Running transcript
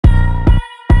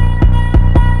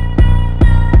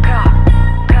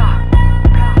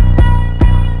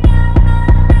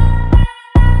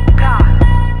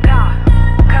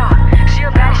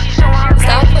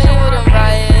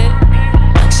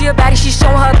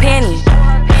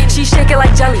She shake it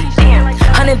like jelly.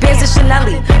 100 bands of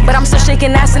Chanely, but I'm still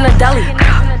shaking ass in a deli.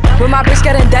 With my bitch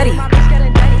getting deady.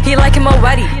 He like him a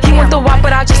wetty. He want the wop,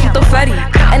 but I just want the fetty.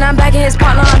 And I'm bagging his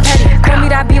partner, I'm petty. Call me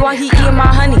that B while he eating my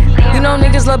honey. You know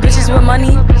niggas love bitches with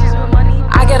money.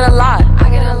 I get a lot.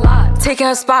 Taking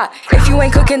her spot. If you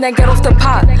ain't cooking, then get off the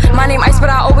pot. My name Ice, but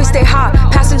I always stay hot.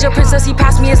 Passenger princess, he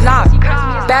passed me his knock.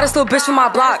 Baddest little bitch from my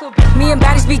block. Me and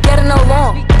baddies be getting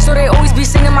along, so they always be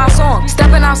singing my song.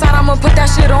 Stepping outside, I'ma put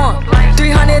that shit on.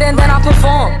 300 and then I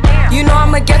perform. You know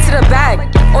I'ma get to the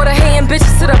bag. Or the hating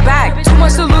bitches to the back. Too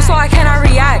much to lose, so I cannot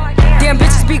react. Damn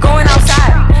bitches be going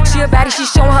outside. She a baddie, she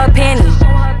showing her panty.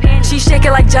 She shake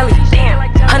it like jelly.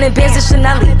 100 bands of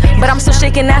Chanely, but I'm still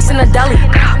shaking ass in a deli.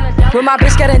 With my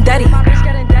bitch getting deady.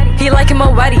 He like him a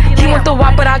wetty. He want the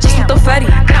wop, but I just want the fetty.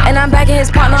 And I'm bagging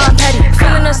his partner, I'm petty.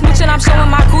 Feeling a smooch and I'm showing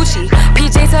my coochie.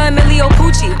 PJ to Emilio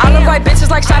Pucci. I love white bitches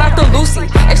like shout out to Lucy.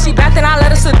 If she bad, then I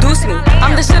let her seduce me.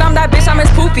 I'm the shit, I'm that bitch, I'm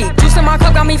his poopy. Juice in my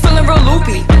cup got me feeling real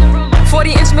loopy.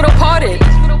 40-inch middle parted.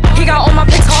 He got all my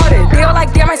pics hearted. They all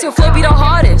like, damn, I still flow be the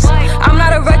hardest. I'm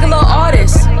not a regular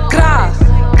artist. Grrah,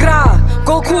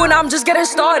 go cool and I'm just getting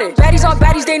started. Baddies on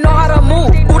baddies, they know how to move.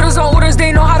 Ooders on ooders,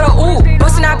 they know how to ooh.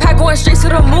 Bustin' that pack, going straight to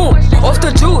the moon. Off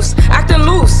the juice, acting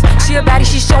loose. She a baddie,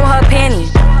 she showing her panty.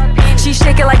 She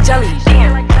shake it like jelly.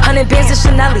 100 bands of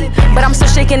Chanely, but I'm still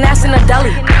shaking ass in a deli.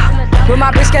 With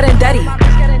my bitch getting deady.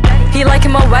 He like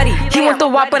him a wetty. He want the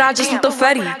wop, but I just want the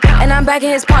fetty. And I'm bagging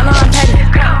his partner, I'm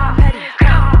petty.